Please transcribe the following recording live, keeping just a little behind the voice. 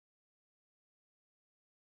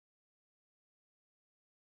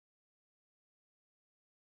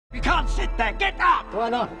can't sit there. Get up! Why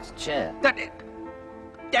not? It's a chair.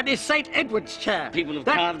 That is St. Edward's chair. People have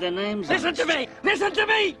carved their names on it. Listen to me! Listen to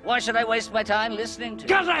me! Why should I waste my time listening to you?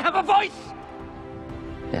 Because I have a voice!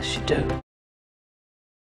 Yes, you do.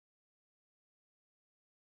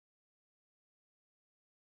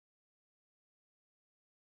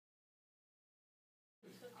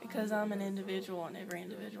 Because I'm an individual and every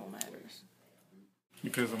individual matters.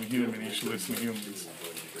 Because I'm human and you should listen to humans.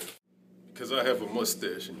 Because I have a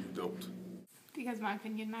mustache and you don't. Because my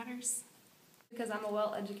opinion matters. Because I'm a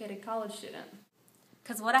well-educated college student.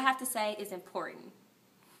 Because what I have to say is important.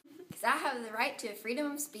 Because I have the right to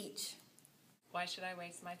freedom of speech. Why should I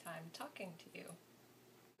waste my time talking to you?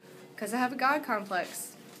 Because I have a God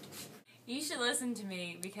complex. You should listen to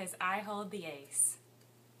me because I hold the ace.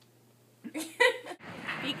 Because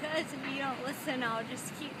if you don't listen, I'll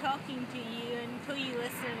just keep talking to you until you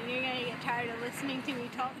listen, and you're going to get tired of listening to me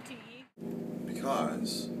talk to you.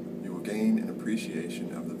 Because you will gain an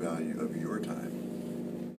appreciation of the value of your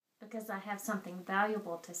time. Because I have something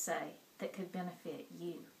valuable to say that could benefit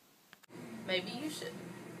you. Maybe you should.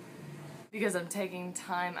 Because I'm taking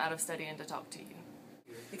time out of studying to talk to you.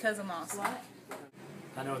 Because I'm awesome. What?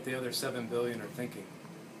 I know what the other 7 billion are thinking.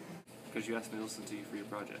 Because you asked me to listen to you for your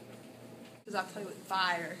project. Because I play with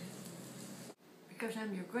fire. Because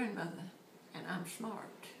I'm your grandmother, and I'm smart.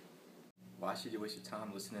 Why should you waste your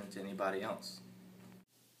time listening to anybody else?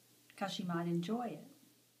 Because you might enjoy it.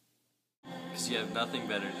 Because you have nothing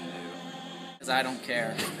better to do. Because I don't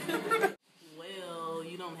care. Well,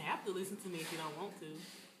 you don't have to listen to me if you don't want to.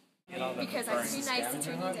 Because I'm too nice to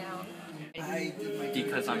turn you down.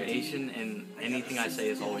 Because I'm Asian and anything I say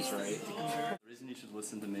is always right. The reason you should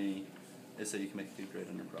listen to me is so you can make it do great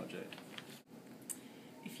on your project.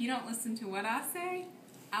 If you don't listen to what I say,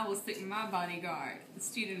 I will stick my bodyguard, the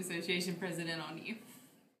Student Association president, on you.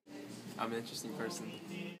 I'm an interesting person.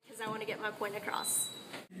 Because I want to get my point across.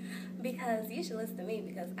 Because you should listen to me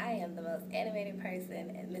because I am the most animated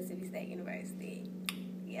person at Mississippi State University.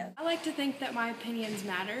 Yep. I like to think that my opinions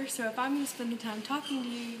matter, so if I'm going to spend the time talking to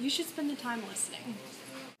you, you should spend the time listening.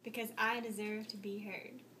 Because I deserve to be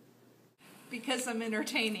heard. Because I'm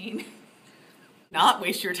entertaining. Not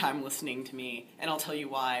waste your time listening to me, and I'll tell you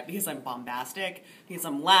why. Because I'm bombastic, because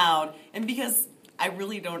I'm loud, and because I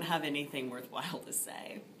really don't have anything worthwhile to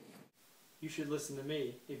say. You should listen to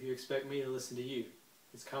me if you expect me to listen to you.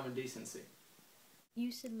 It's common decency.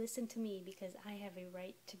 You should listen to me because I have a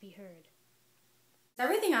right to be heard.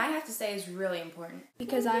 Everything I have to say is really important.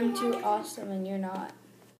 Because I'm too awesome and you're not.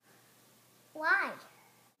 Why?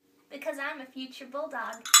 Because I'm a future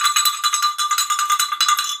bulldog.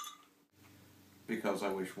 Because I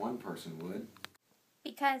wish one person would.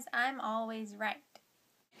 Because I'm always right.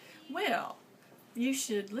 Well, you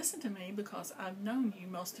should listen to me because I've known you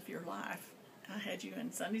most of your life. I had you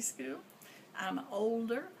in Sunday school. I'm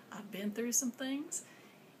older. I've been through some things.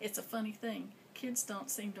 It's a funny thing. Kids don't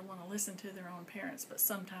seem to want to listen to their own parents, but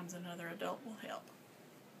sometimes another adult will help.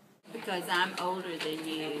 Because I'm older than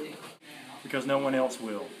you. Because no one else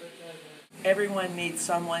will. Everyone needs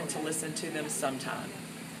someone to listen to them sometime.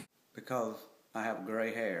 Because I have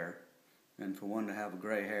gray hair, and for one to have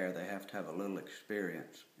gray hair, they have to have a little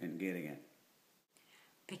experience in getting it.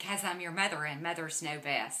 Because I'm your mother, and mothers know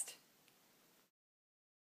best.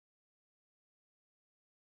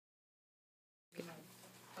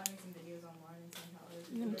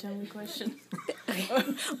 You gonna tell me a question?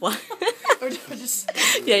 What? Or just...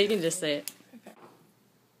 Yeah, you can just say it. Okay.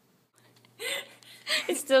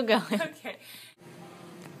 It's still going. Okay.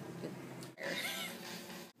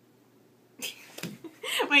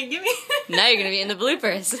 Wait, give me... Now you're gonna be in the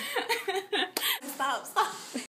bloopers. Stop.